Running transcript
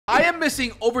I am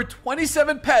missing over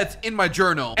 27 pets in my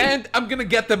journal, and I'm gonna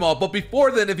get them all. But before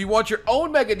then, if you want your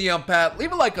own Mega Neon pet,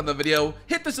 leave a like on the video,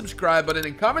 hit the subscribe button,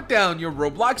 and comment down your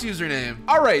Roblox username.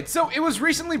 Alright, so it was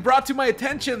recently brought to my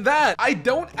attention that I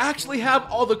don't actually have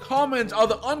all the commons, all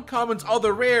the uncommons, all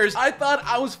the rares. I thought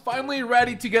I was finally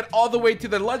ready to get all the way to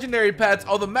the legendary pets,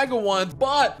 all the mega ones,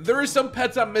 but there is some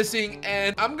pets I'm missing,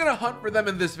 and I'm gonna hunt for them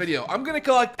in this video. I'm gonna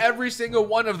collect every single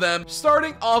one of them,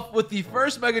 starting off with the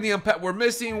first Mega Neon pet we're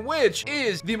missing, which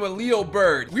is the Maleo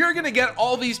bird. We are gonna get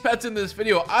all these pets in this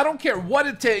video. I don't care what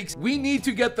it takes. We need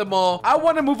to get them all. I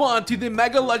want to move on to the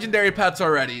mega legendary pets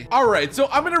already. Alright, so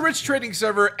I'm in a rich trading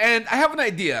server, and I have an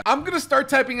idea. I'm gonna start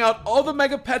typing out all the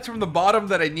mega pets from the bottom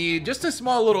that I need, just a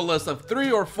small little list of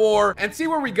 3 or 4, and see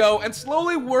where we go, and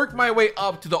slowly work my way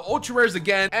up to the ultra rares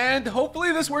again, and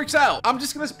hopefully this works out. I'm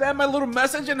just gonna spam my little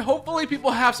message, and hopefully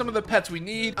people have some of the pets we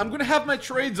need. I'm gonna have my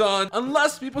trades on.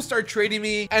 Unless people start trading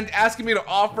me and asking me to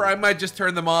offer, I might just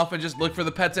turn them off and just look for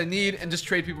the pets I need and just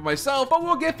trade people myself, but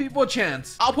we'll give people a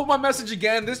chance. I'll put my message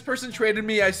again. This person traded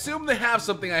me. I assume they have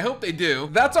something. I hope they do.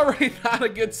 That's already not a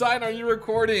good sign. Are you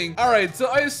recording? Alright, so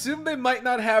I assume they might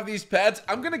not have these pets.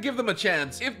 I'm gonna give them a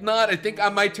chance. If not, I think I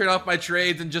might turn off my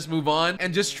trades and just move on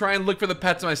and just try and look for the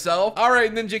pets myself.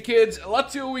 Alright, Ninja Kids,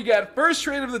 let's see what we get. First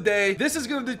trade of the day. This is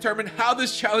gonna determine how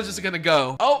this challenge is gonna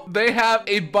go. Oh, they have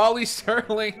a Bali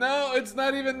Sterling. No, it's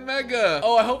not even mega.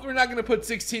 Oh, I hope we're not gonna put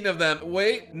 16 of them.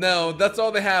 Wait, no, that's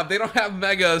all they have. They don't have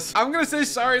megas. I'm gonna say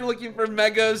sorry looking for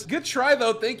megas. Good try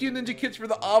though. Thank you, Ninja Kids, for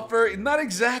the offer. Not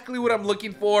exactly what I'm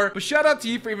looking for, but shout out to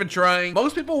you for even trying.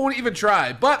 Most people won't even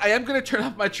try, but I am gonna turn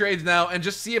off my trades now and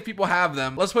just see if people have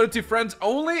them. Let's put it to friends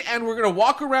only, and we're gonna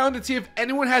walk around and see if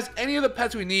anyone has any of the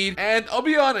pets we need. And I'll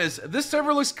be honest, this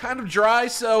server looks kind of dry,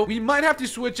 so we might have to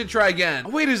switch and try again. Oh,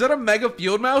 wait, is that a mega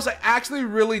field mouse? I actually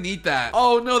really need that.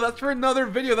 Oh no, that's for another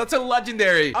video. That's a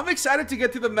legendary. I'm excited to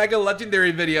get to the mega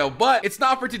legendary video, but it's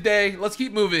not for today. Let's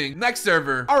keep moving. Next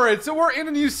server. Alright, so we're in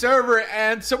a new server,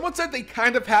 and someone said they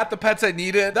kind of had the pets I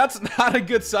needed. That's not a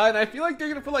good sign. I feel like they're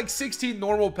gonna put like 16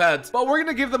 normal pets, but we're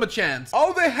gonna give them a chance.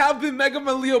 Oh, they have the Mega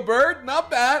Maleo bird.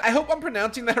 Not bad. I hope I'm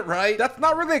pronouncing that right. That's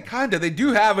not really a kinda. They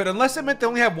do have it, unless it meant they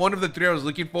only have one of the 3 I was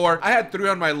looking for. I had 3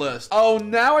 on my list. Oh,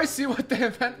 now I see what they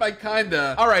meant by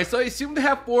kinda. Alright, so I assume they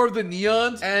have 4 of the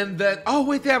neons, and then, oh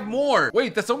wait, they have more.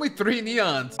 Wait, that's only 3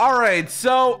 neons. Alright,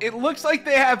 so it looks like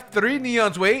they have 3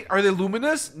 neons. Wait, are they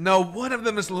luminous? No, one of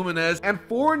them is luminous, and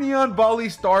 4 neon Bali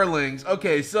Starlings.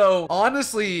 Okay, so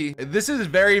honestly, this is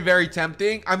very, very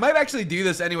tempting. I might actually do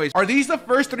this anyways. Are these the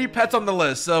first 3 pets on the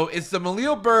list? So it's the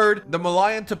Maleo bird, the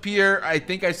Malayan tapir. I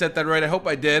think I said that right. I hope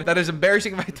I did. That is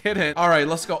embarrassing if I didn't. Alright,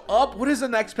 let's go up. What is the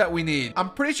next pet we need? I'm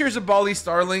pretty sure it's a Bali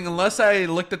Starling, unless I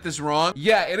looked at this wrong.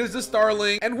 Yeah, it is the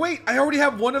Starling. And wait, I already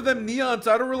have one of them neon,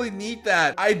 so I don't really need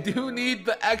that. I do need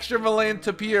the extra Malayan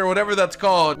tapir, whatever that's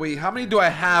called. Wait, how many do I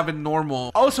have in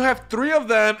normal? Oh, so I have 3 of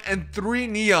them and 3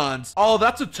 neons. Oh,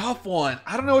 that's a tough one.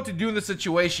 I don't know what to do in this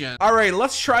situation. All right,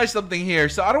 let's try something here.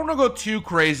 So I don't want to go too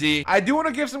crazy. I do want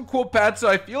to give some cool pets, so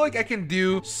I feel like I can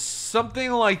do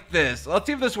something like this. Let's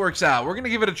see if this works out. We're gonna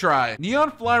give it a try.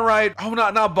 Neon Fly Ride. Oh,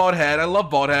 not Bald Head. I love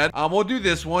Bald Head. We'll do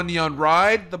this one. Neon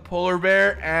Ride, the Polar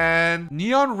Bear, and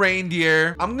Neon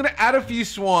Reindeer. I'm gonna add a few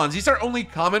swans. These are only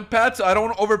common pets, so I don't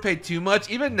want to overpay too much.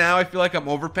 Even now, I feel like I'm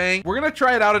overpaying. We're gonna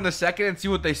try it out in a second and see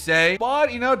what they say.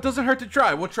 But, you know, it doesn't hurt to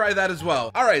try. We'll try that as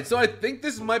well. All right, so I think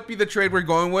this might be the trade we're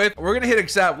going with. We're gonna hit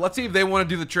accept. Let's see if they want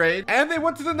to do the trade. And they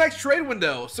went to the next trade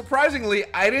window. Surprisingly,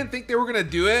 I didn't think they were gonna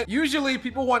do it. Usually,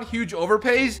 people want huge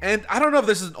overpays, and I don't know if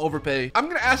this is an overpay. I'm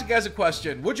gonna ask you guys a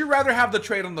question. Would you rather have the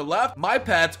trade on the left, my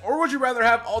pets, or would you rather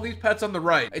have all these pets on the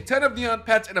right? A 10 of neon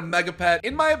pets and a mega pet.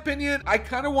 In my opinion, I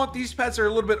kind of want these pets that are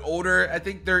a little bit older. I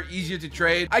think they're easier to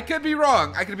trade. I could be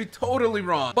wrong. I could be totally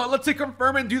wrong. But let's say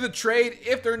confirm and do the trade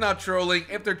if they're not trolling.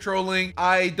 If they're trolling,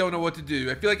 I don't know what to do.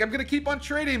 I feel like I'm gonna keep on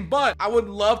trading, but I would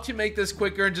love to make this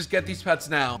quicker and just get these pets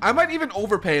now. I might even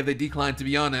overpay if they decline, to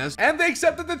be honest. And they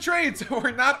accepted the trade, so we're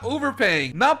not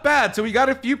overpaying. Not bad. So we got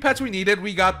a few pets we needed.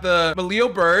 We got the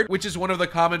Maleo bird, which is one of the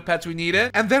common pets we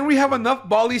needed. And then we have enough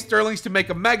Bali Sterlings to make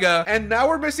a mega. And now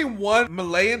we're missing one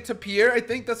Malayan tapir. I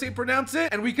think that's how you pronounce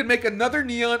it. And we can make another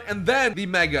neon and then the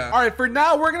mega. All right, for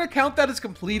now, we're gonna count that as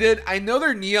completed. I know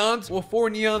they're neons. Well, 4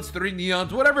 neons, 3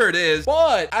 neons, whatever it is.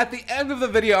 But at the end of the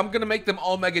video, I'm gonna make them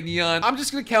all mega neon. I'm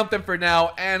just gonna count them for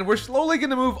now. And we're slowly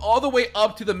gonna move all the way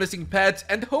up to the missing pets.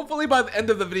 And hopefully by the end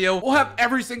of the video, we'll have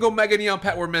every single mega neon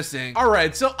pet we're missing. All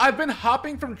right, so I've been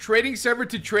hopping from trading server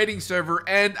to trading server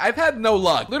and I've had no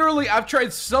luck. Literally, I've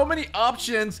tried so many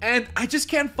options and I just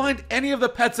can't find any of the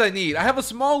pets I need. I have a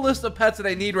small list of pets that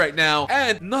I need right now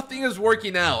and nothing is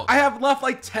working out. I have left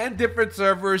like 10 different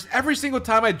servers. Every single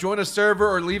time I join a server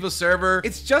or leave a server,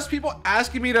 it's just people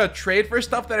asking me to trade for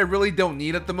stuff that I really don't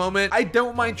need at the moment. I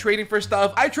don't mind trading for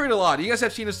stuff. I trade a lot. You guys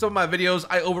have seen in some of my videos,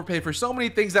 I overpay for so many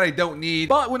things that I don't need.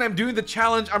 But when I'm doing the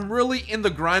challenge, I'm really in the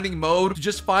grinding mode to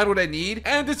just find what I need.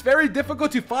 And it's very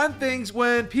difficult to find things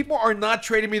when people are not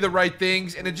trading me the right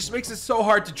things, and it just makes it so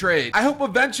hard to trade. I hope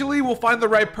eventually we'll find the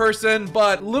right person,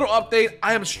 but little update,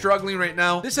 I am struggling right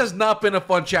now. This has not been a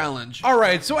fun challenge. All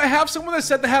right, so I have someone that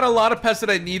said they had a lot of pets that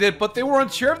I needed, but they were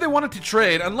unsure if they wanted to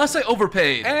trade unless I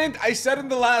overpaid. And I said in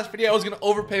the last video I was gonna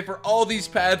overpay for all these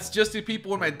pets just to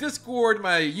people in my Discord,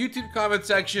 my YouTube comment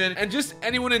section, and just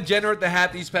anyone in general that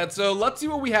had these pets. So let's see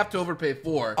what we have to overpay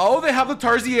for. Oh, they have the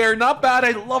Tarsier. Not bad.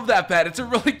 I love that pet. It's a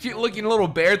really cute looking little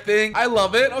bear thing. I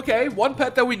love it. Okay, one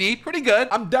pet that we need. Pretty good.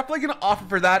 I'm definitely gonna offer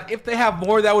for that. If they have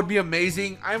more, that would be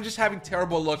amazing. I'm just having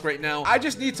terrible luck right now. I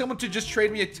just need someone to just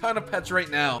trade me a ton of pets right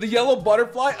now. The yellow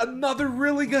butterfly, another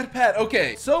really good pet.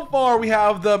 Okay, so far we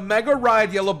have the Mega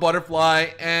Ride yellow butterfly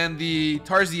and the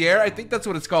Tarsier. I think that's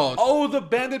what it's called. Oh, the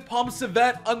Banded Palm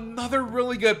Civet, another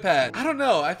really good pet. I don't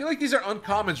know. I feel like these are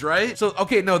uncommons, right? So,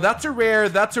 okay, no, that's a rare,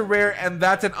 and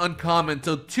that's an uncommon.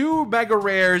 So 2 mega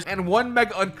rares and 1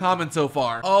 mega uncommon so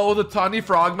far. Oh, the Tawny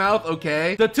Frogmouth.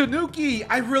 Okay. The Tanuki.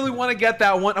 I really want to get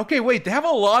that one. Okay, wait, they have a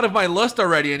lot of my list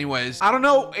already anyways. I don't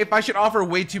know if I should offer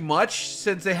way too much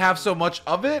since they have so much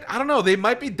of it. I don't know. They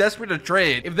might be desperate to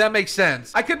trade, if that makes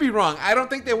sense. I could be wrong. I don't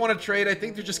think they want to trade. I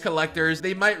think they're just collectors.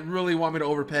 They might really want me to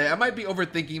overpay. I might be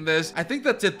overthinking this. I think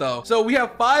that's it though. So we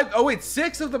have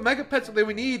 6 of the mega pets that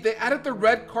we need. They added the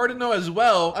red Cardinal as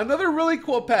well. Another really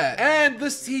cool pet. And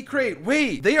the Sea Crate.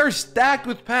 Wait, they are stacked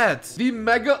with pets. The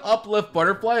Mega Uplift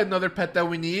Butterfly, another pet that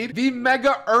we need. The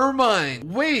Mega Ermine.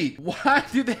 Wait, why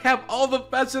do they have all the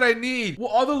pets that I need? Well,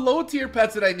 all the low tier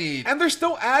pets that I need. And they're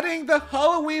still adding the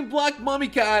Halloween Black Mummy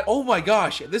Cat. Oh my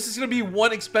gosh, this is gonna be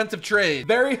one expensive trade.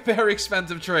 Very, very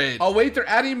expensive trade. Oh wait, they're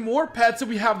adding more pets. So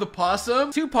we have the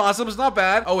possum. 2 possums, not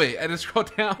bad. Oh wait, I just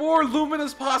scrolled down. 4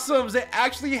 luminous possums. They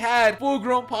actually had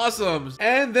full-grown possums.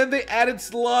 And then they added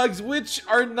slugs, which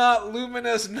are not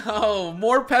luminous. No,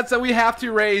 more pets that we have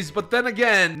to raise. But then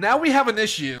again, now we have an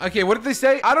issue. Okay, what did they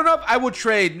say? I don't know if I will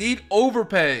trade. Need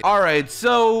overpay. All right,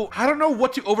 so I don't know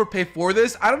what to overpay for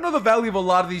this. I don't know the value of a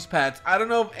lot of these pets. I don't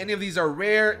know if any of these are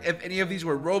rare, if any of these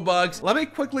were Robux. Let me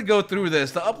quickly go through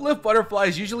this. The Uplift Butterfly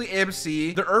is usually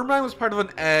AMC. The Ermine was part of an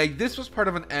egg. This was part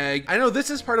of an egg. I know this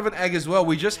is part of an egg as well.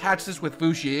 We just hatched this with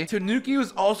Fushi. Tanuki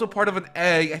was also part of an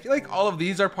egg. I feel like all of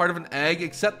these are part of an egg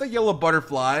except the yellow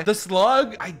butterfly. The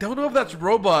slug, I don't know if that's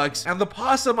Robux. And the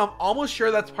possum, I'm almost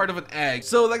sure that's part of an egg.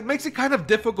 So that makes it kind of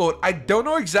difficult. I don't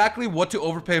know exactly what to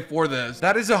overpay for this.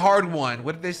 That is a hard one.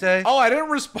 What did they say? Oh, I didn't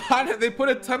respond. They put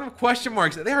a ton of question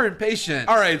marks. They are impatient.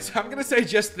 All right, so I'm gonna say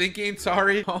just thinking.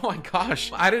 Sorry. Oh my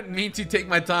gosh, I didn't mean to take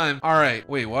my time. All right,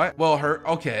 wait, what? Well,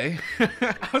 okay.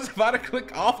 I was about to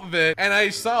click off of it and I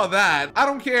saw that. I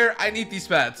don't care. I need these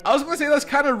pets. I was gonna say that's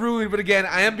kind of rude, but again,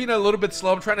 I am being a little bit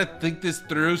slow. I'm trying to think this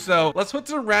through. So let's put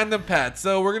some random pets.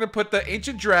 So we're gonna put the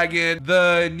Ancient Dragon,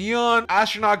 the Neon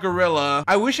Astronaut Gorilla.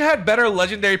 I wish I had better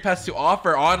legendary pets to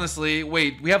offer, honestly.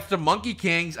 Wait, we have some Monkey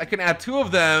Kings. I can add 2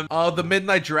 of them. The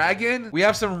Midnight Dragon. We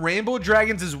have some Rainbow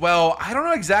Dragons as well. I don't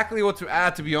know exactly what to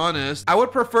add, to be honest. I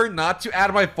would prefer not to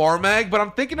add my farm egg, but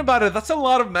I'm thinking about it. That's a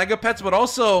lot of mega pets, but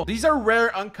also these are rare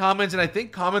uncommons and I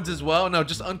think commons as well. No,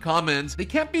 just uncommons. They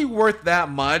can't be worth that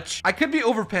much. I could be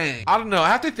overpaying. I don't know. I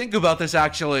have to think about this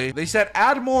actually. They said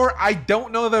add more. I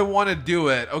don't know if I want to do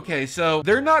it. Okay, so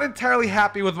they're not entirely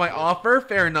happy with my offer.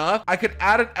 Fair enough. I could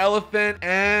add an elephant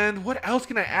and what else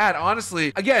can I add?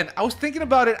 Honestly, again, I was thinking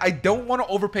about it. I don't want to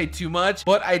overpay too much,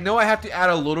 but I know I have to add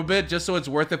a little bit just so it's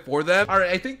worth it for them. All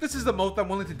right, I think this is the most I'm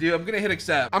willing to do. I'm gonna hit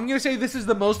accept. I'm gonna say this is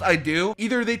the most I do.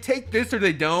 Either they take this or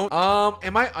they don't.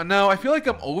 No, I feel like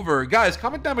I'm over. Guys,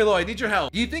 comment down below. I need your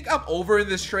help. Do you think I'm over in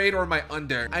this trade or am I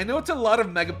under? I know it's a lot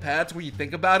of mega pets when you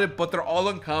think about it, but they're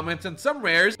all uncommons and some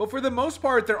rares, but for the most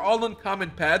part, they're all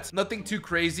uncommon pets. Nothing too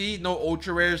crazy. No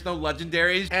ultra rares, no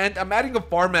legendaries. And I'm adding a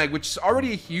farm egg, which is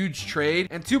already a huge trade,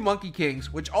 and 2 Monkey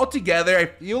Kings, which altogether I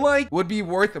feel like would be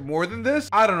worth more than this.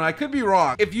 I don't know. I could be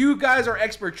wrong. If you guys are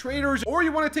expert traders or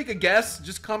you want to take a guess,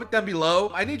 just comment down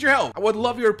below. I need your help. I would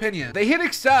love your opinion. They hit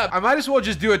accept. I might as well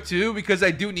just do it too because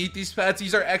I do need these pets.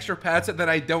 These are extra pets that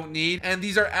I don't need, and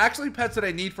these are actually pets that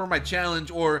I need for my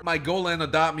challenge or my goal and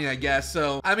adopt me, I guess.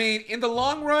 So I mean, in the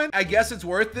long run, I guess it's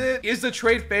worth it. Is the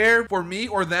trade fair for me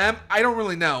or them? I don't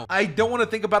really know. I don't want to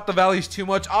think about the values too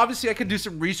much. Obviously, I can do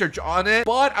some research on it,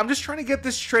 but I'm just trying to get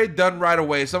this trade done right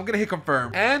away. So I'm gonna hit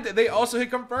confirm. And they also hit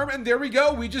confirm, and there we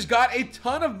go. We just got a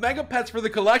ton of mega pets for the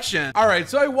collection. All right,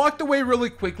 so I walked away really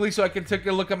quickly so I can take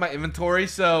a look at my inventory.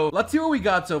 So let's see what we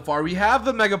got so far. We have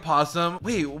the mega possum.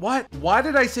 Wait, what? Why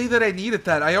did I say that I needed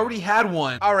that? I already had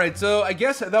one. All right, so I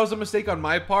guess that was a mistake on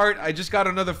my part. I just got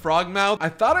another frogmouth. I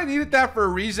thought I needed that for a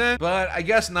reason, but I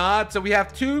guess not. So we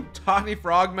have two tawny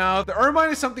frogmouth. The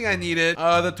ermine is something I needed.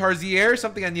 The tarsier is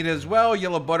something I needed as well.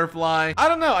 Yellow butterfly. I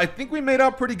don't know. I think we made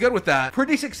out pretty good with that.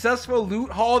 Pretty successful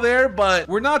loot haul there, but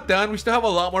we're not done. We still have a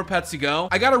lot more pets to go.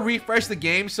 I gotta refresh the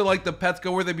game so like the pets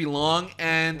go where they belong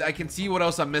and I can see what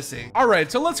else I'm missing. All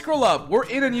right, so let's scroll up. We're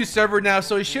in a new server now,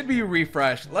 so it should be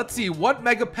refreshed. Let's see, what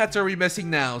mega pets are we missing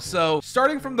now? So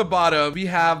starting from the bottom, we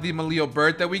have the Maleo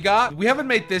bird that we got. We haven't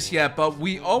made this yet, but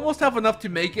we almost have enough to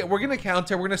make it. We're gonna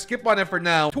counter. We're gonna skip on it for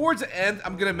now. Towards the end,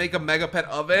 I'm gonna make a mega pet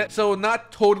of it, so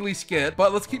not totally skip,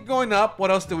 but let's keep going up.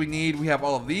 What else do we need? We have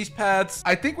all of these pets.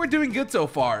 I think we're doing good so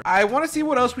far. I want to see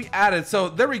what else we added. So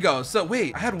there we go. So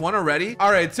wait, I had one already.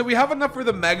 All right, so we have enough for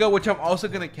the mega, which I'm also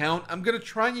gonna count. I'm gonna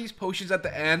try and use potions at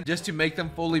the end just to make them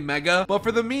fully mega, but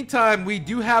for the meantime, we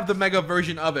do have the mega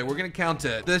version of it. We're gonna count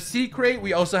it. The sea crate,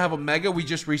 we also have a mega we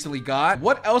just recently got.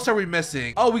 What else are we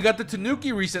missing? Oh, we got the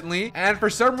Tanuki recently, and for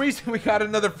some reason we got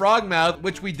another frogmouth,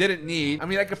 which we didn't need. I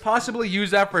mean, I could possibly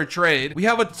use that for a trade. We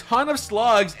have a ton of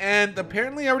slugs, and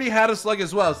apparently I already had a slug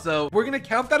as well, so we're gonna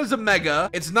count that as a mega.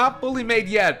 It's not fully made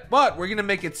yet, but we're gonna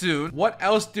make it soon. What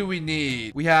else do we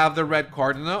need? We have the red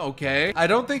cardinal. Okay, I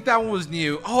don't think that one was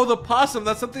new. Oh, the possum,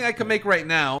 that's something I can make right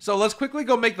now, so let's quickly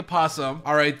go make the possum.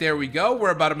 All right, there we go.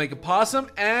 We're about to make a possum,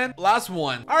 and last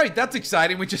one. All right, that's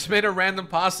exciting. We just made a random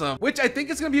possum, which I think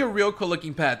is gonna be a real cool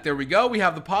looking pet. There we go. We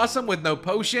have the possum with no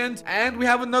potions, and we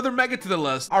have another mega to the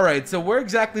list. All right, so where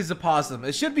exactly is the possum?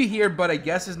 It should be here, but I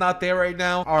guess it's not there right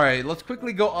now. All right, let's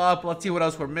quickly go up. Let's see what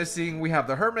else we're missing. We have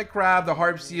the hermit crab, the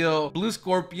harp seal, blue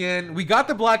scorpion. We got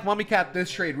the black mummy cat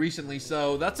this trade recently,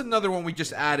 so that's another one we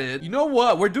just added. You know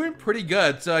what? We're doing pretty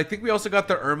good. So I think we also got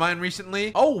the ermine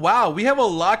recently. Oh wow, we have a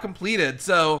lot completed.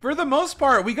 So for the most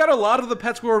part, we got a lot of the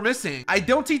pets we were missing. I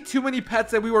don't see too many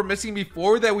pets that we were missing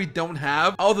before that we don't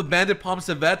have. Oh, the banded palm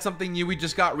civet, something new we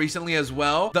just got recently as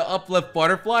well. The uplift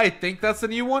butterfly, I think that's the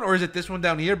new one, or is it this one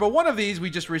down here? But one of these we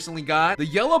just recently got. The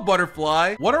yellow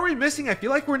butterfly. What are we missing? I feel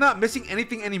like we're not missing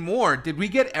anything anymore. Did we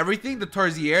get everything? The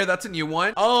tarsier, that's a new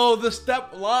one. Oh, the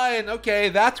steppe lion. Okay,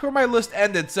 that's where my list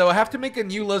ended, so I have to make a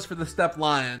new list for the steppe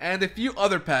lion and a few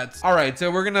other pets. All right,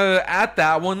 so we're gonna add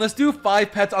that one. Let's do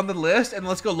 5 pets on the list and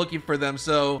let's go looking for them.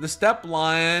 So the steppe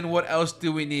lion. What else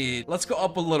do we need? Let's go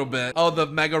up a little bit. Oh, the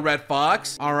mega red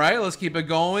fox. All right, let's keep it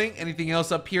going. Anything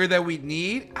else up here that we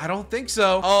need? I don't think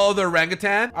so. Oh, the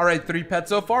orangutan. All right, 3 pets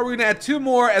so far. We're gonna add 2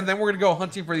 more and then we're gonna go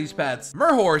hunting for these pets.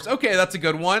 Merhorse. Okay, that's a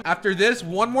good one. After this,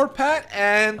 1 more pet,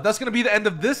 and that's gonna be the end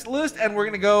of this list, and we're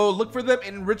gonna go look for them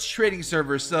in rich trading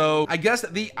servers. So I guess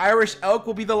the Irish elk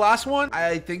will be the last one.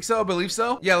 I think so. I believe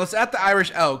so. Yeah, let's add the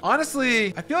Irish elk.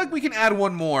 Honestly, I feel like we can add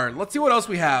 1 more. Let's see what else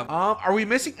we have. Are we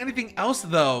missing anything else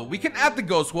though? We can add the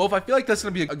ghost wolf. I feel like that's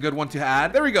gonna be a good one to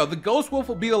add. There we go. The ghost wolf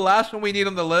will be the last one we need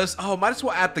on the list. Oh, might as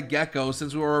well add the gecko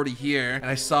since we were already here and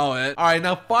I saw it. All right,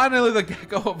 now finally the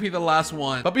gecko will be the last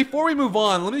one. But before we move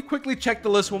on, let me quickly check the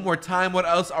list one more time. What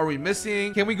else are we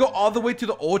missing? Can we go all the way to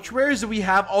the ultra rares? Do we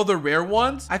have all the rare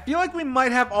ones? I feel like we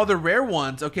might have all the rare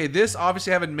ones. Okay, this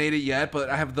obviously I haven't made it yet, but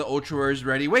I have the ultra rares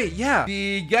ready. Wait, yeah,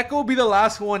 the gecko will be the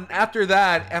last one. After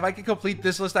that, if I can complete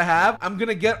this list I have, I'm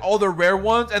gonna get all the rare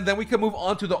ones and then we can move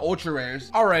on to the ultra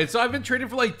rares. All right, so I've been trading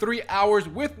for like 3 hours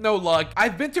with no luck.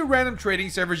 I've been to random trading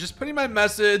servers just putting my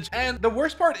message, and the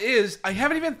worst part is I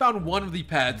haven't even found one of the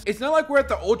pets. It's not like we're at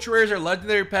the ultra rares or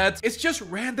legendary pets. It's just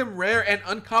random rare and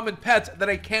uncommon pets that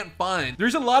I can't find.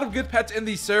 There's a lot of good pets in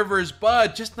these servers,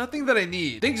 but just nothing that I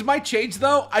need. Things might change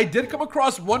though. I did come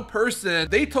across one person.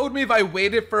 They told me if I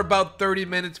waited for about 30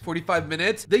 minutes, 45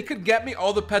 minutes, they could get me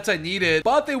all the pets I needed,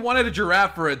 but they wanted a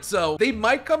giraffe for it. So they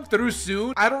might come through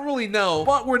soon. I don't really know,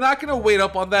 but we're not gonna wait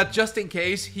up on that just in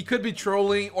case. He could be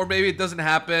trolling, or maybe it doesn't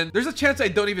happen. There's a chance I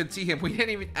don't even see him. We didn't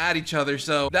even add each other,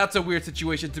 so that's a weird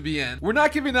situation to be in. We're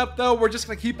not giving up though. We're just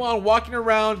gonna keep on walking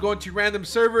around, going to random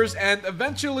servers, and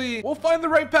eventually we'll find the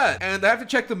right pet. And I have to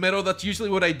check the middle. That's usually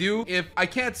what I do. If I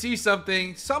can't see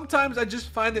something, sometimes I just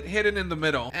find it hidden in the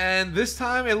middle. And this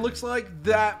time it looks like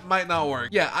that might not work.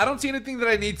 Yeah, I don't see anything that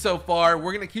I need so far.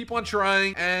 We're gonna keep on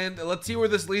trying and let's see where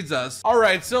this leads us. All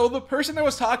right, so the person I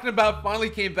was talking about finally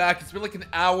came back. It's been like an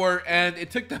hour and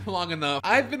it took them long enough.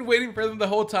 I've been waiting for them the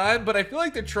whole time, but I feel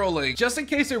like they're trolling. Just in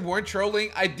case they weren't trolling,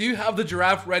 I do have the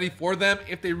giraffe ready for them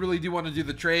if they really do want to do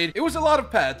the trade. It was a lot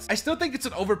of pets. I still think it's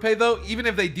an overpay though, even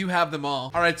if they do have them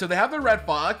all. All right, so they have the red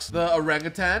fox, the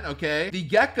orangutan, okay. The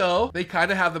gecko, they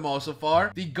kind of have them all so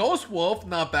far. The ghost wolf,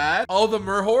 not bad. Oh, the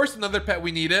merhorse, another pet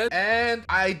we needed. And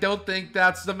I don't think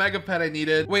that's the mega pet I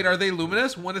needed. Wait, are they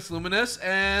luminous? One is luminous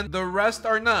and the rest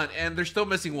are not. And they're still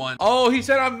missing one. Oh, he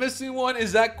said I'm missing one.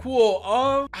 Is that cool?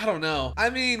 I don't know. I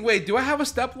mean, wait, do I have a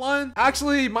step line?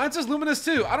 Actually, mine says luminous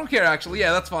too. I don't care actually.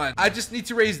 Yeah, that's fine. I just need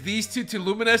to raise these two to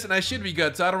luminous and I should be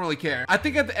good. So I don't really care. I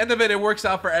think at the end of it, it works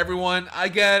out for everyone. I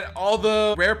get all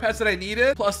the rare pets that I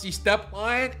needed plus the step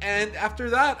line. And after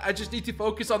that, I just need to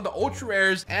focus on the ultra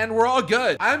rares and we're all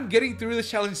good. I'm getting through this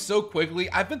challenge so quickly.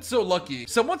 I've been so lucky.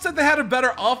 Someone said they had a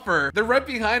better offer. They're right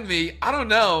behind me. I don't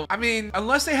know. I mean,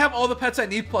 unless they have all the pets I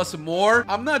need plus more,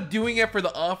 I'm not doing it for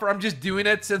the offer. I'm just doing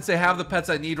it since they have the pets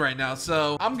I need right now.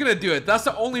 So I'm gonna do it. That's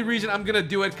the only reason I'm gonna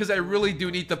do it, because I really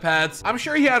do need the pets. I'm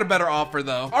sure he had a better offer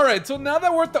though. All right, so now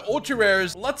that we're at the ultra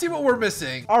rares, let's see what we're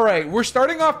missing. All right, we're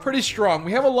starting off pretty strong.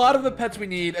 We have a lot of the pets we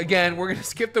need. Again, we're gonna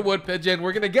skip the wood pigeon.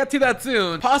 We're gonna get to that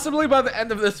soon. Possibly by the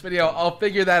end of this video, I'll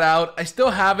figure that out. I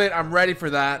still have it. I'm ready for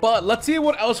that. But let's see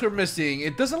what else we're missing.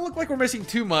 It doesn't look like we're missing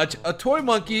too much. A toy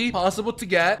monkey, possible to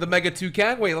get. The mega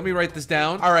toucan. Wait, let me write this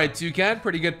down. All right, toucan,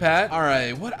 pretty good pet. All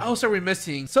right, what else are we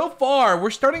missing? So far,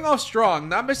 we're starting off strong.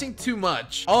 Not missing too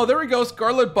much. Oh, there we go.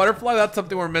 Scarlet butterfly. That's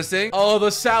something we're missing. Oh,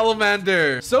 the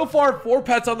salamander. So far, 4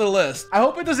 pets on the list. I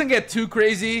hope it doesn't get too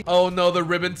crazy. Oh no, the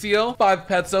ribbon seal. 5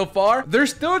 pets so far.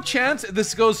 There's still a chance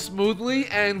this goes smoothly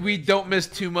and we don't miss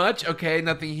too much. Okay,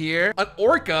 nothing here. An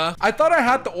orca. I thought I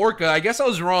had the orca. I guess I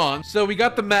was wrong. So we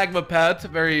got the magma pet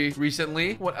very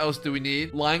recently. What else do we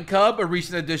need? Lion cub, a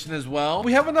recent addition as well.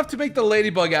 We have enough to make the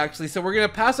ladybug actually. So we're gonna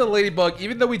pass a ladybug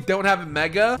even though we don't have a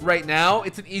mega right now.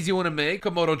 It's an easy one to make.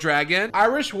 Komodo dragon.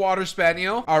 Irish water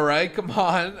spaniel. All right, come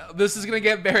on. This is gonna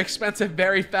get very expensive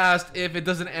very fast if it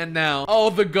doesn't end now. Oh,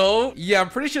 the goat. Yeah, I'm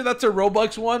pretty sure that's a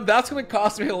Robux one. That's gonna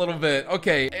cost me a little bit.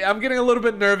 Okay, I'm getting a little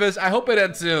bit nervous. I hope it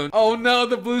ends soon. Oh no,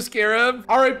 the blue scarab.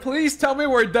 All right, please tell me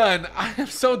we're done. I am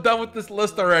so done with this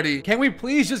list already. Can we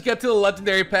please just get to the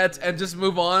legendary pets and just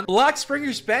move on? Black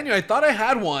Springer Spaniel. I thought I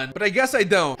had one, but I guess I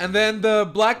don't. And then the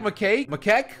black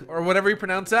macaque, or whatever you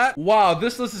pronounce that. Wow,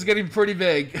 this list is getting pretty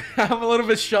big. I'm a little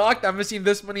bit shocked. I'm missing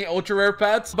this many ultra rare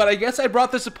pets, but I guess I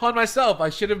brought this upon myself. I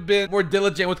should have been more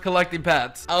diligent with collecting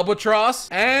pets. Albatross,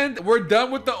 and we're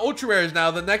done with the ultra rares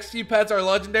now. The next few pets are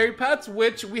legendary pets,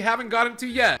 which we haven't gotten to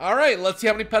yet. All right, let's see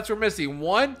how many pets we're missing.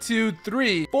 1, 2,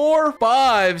 3, 4,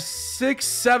 5, 6,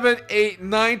 7, 8,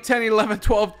 9, 10, 11,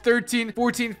 12, 13,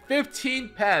 14, 15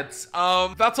 pets.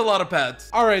 That's a lot of pets.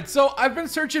 All right, so I've been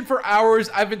searching for hours.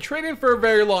 I've been trading for a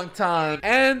very long time,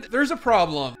 and there's a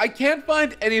problem. I can't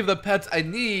find any of the pets I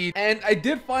need, and I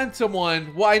did find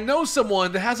someone. Well, I know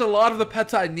someone that has a lot of the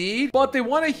pets I need, but they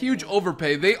want a huge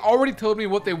overpay. They already told me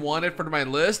what they wanted for my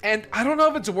list, and I don't know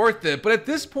if it's worth it. But at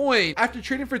this point, after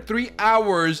trading for 3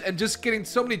 hours and just getting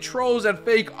so many trolls and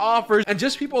fake offers and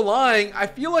just people lying, I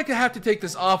feel like I have to take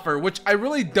this offer, which I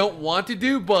really don't want to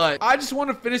do, but I just want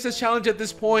to finish this challenge at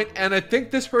this point, and I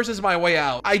think this person's my way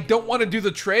out. I don't want to do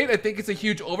the trade. I think it's a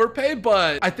huge overpay,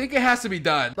 but I think it has to be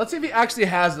done. Let's see if he actually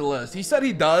has the list. He said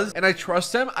he does, and I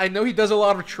trust him. I know he does a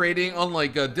lot of trading on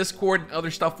like Discord and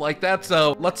other stuff like that,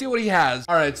 so let's see what he has.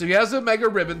 All right, so he has the mega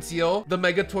ribbon seal, the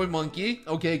mega toy monkey.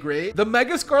 Okay, great. The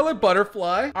mega scarlet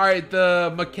butterfly. All right,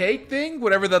 the macaque thing,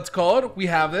 whatever that's called, we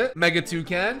have it. Mega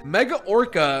toucan, mega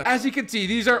orca. As you can see,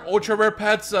 these are ultra rare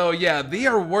pets, so yeah, they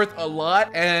are worth a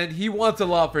lot, and he wants a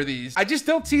lot for these. I just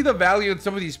don't see the value in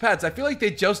some of these pets. I feel like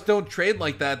they just don't trade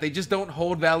like that. They just don't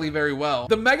hold value very well.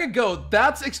 The mega goat,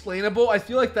 that's explainable. I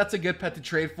feel like that's a good pet to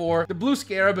trade for. The blue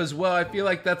scarab as well. I feel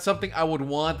like that's something I would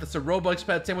want. That's a Robux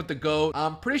pet. Same with the goat.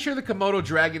 I'm pretty sure the Komodo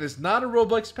dragon is not a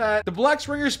Robux pet. The black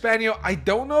Springer Spaniel, I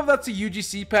don't know if that's a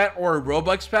UGC pet or a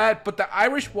Robux pet, but the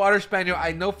Irish Water Spaniel,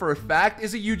 I know for a fact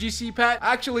is a UGC pet.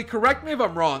 Actually, correct me if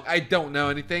I'm wrong. I don't know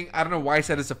anything. I don't know why I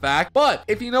said it's a fact, but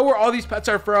if you know where all these pets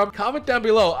are from, comment down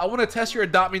below. I want to test your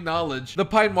Adopt Me knowledge. The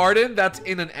Pine Marten, that's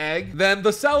in an egg. Then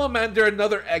the Salamander,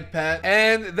 another egg pet.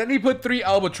 And then he put 3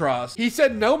 albatross. He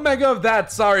said no mega of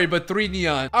that, sorry, but 3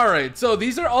 neon. All right, so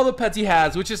these are all the pets he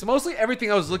has, which is mostly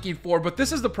everything I was looking for, but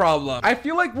this is the problem. I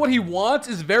feel like what he wants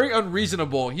is very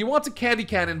unreasonable. He wants a candy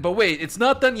cannon, but wait, it's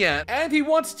not done yet. And he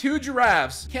wants 2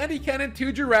 giraffes. Candy cannon,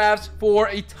 2 giraffes for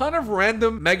a ton of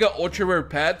random mega ultra rare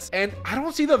pets, and I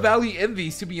don't see the value in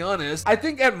these, to be honest. I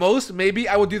think at most, maybe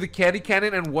I will do the candy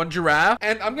cannon and 1 giraffe,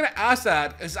 and I'm gonna ask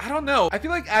that, because I don't know. I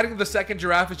feel like adding the 2nd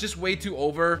giraffe is just way too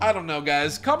over. I don't know,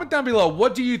 guys. Comment down below.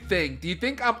 What do you think? Do you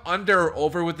think I'm under or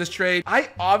over with this trade? I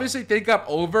obviously think I'm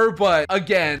over, but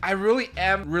again, I really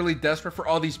am really desperate for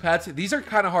all these pets. These are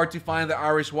kind of hard to find. The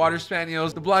Irish Water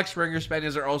Spaniels, the Black Springer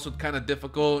Spaniels are also kind of difficult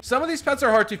difficult. Some of these pets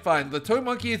are hard to find. The toy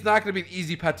monkey is not going to be an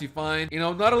easy pet to find. You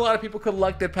know, not a lot of people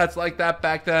collected pets like that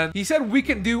back then. He said we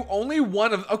can do only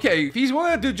one of, okay, if he's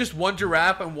willing to do just one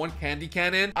giraffe and one candy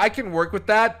cannon, I can work with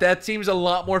that. That seems a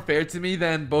lot more fair to me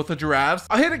than both the giraffes.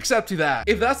 I'll hit accept to that.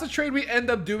 If that's the trade we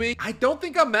end up doing, I don't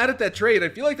think I'm mad at that trade. I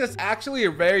feel like that's actually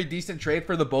a very decent trade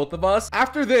for the both of us.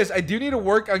 After this, I do need to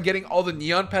work on getting all the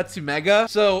neon pets to mega.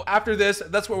 So after this,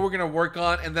 that's what we're going to work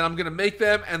on, and then I'm going to make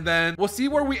them, and then we'll see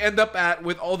where we end up at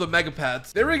with all the mega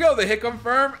pets. There we go. They hit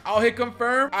confirm. I'll hit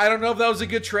confirm. I don't know if that was a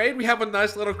good trade. We have a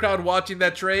nice little crowd watching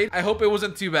that trade. I hope it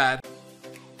wasn't too bad.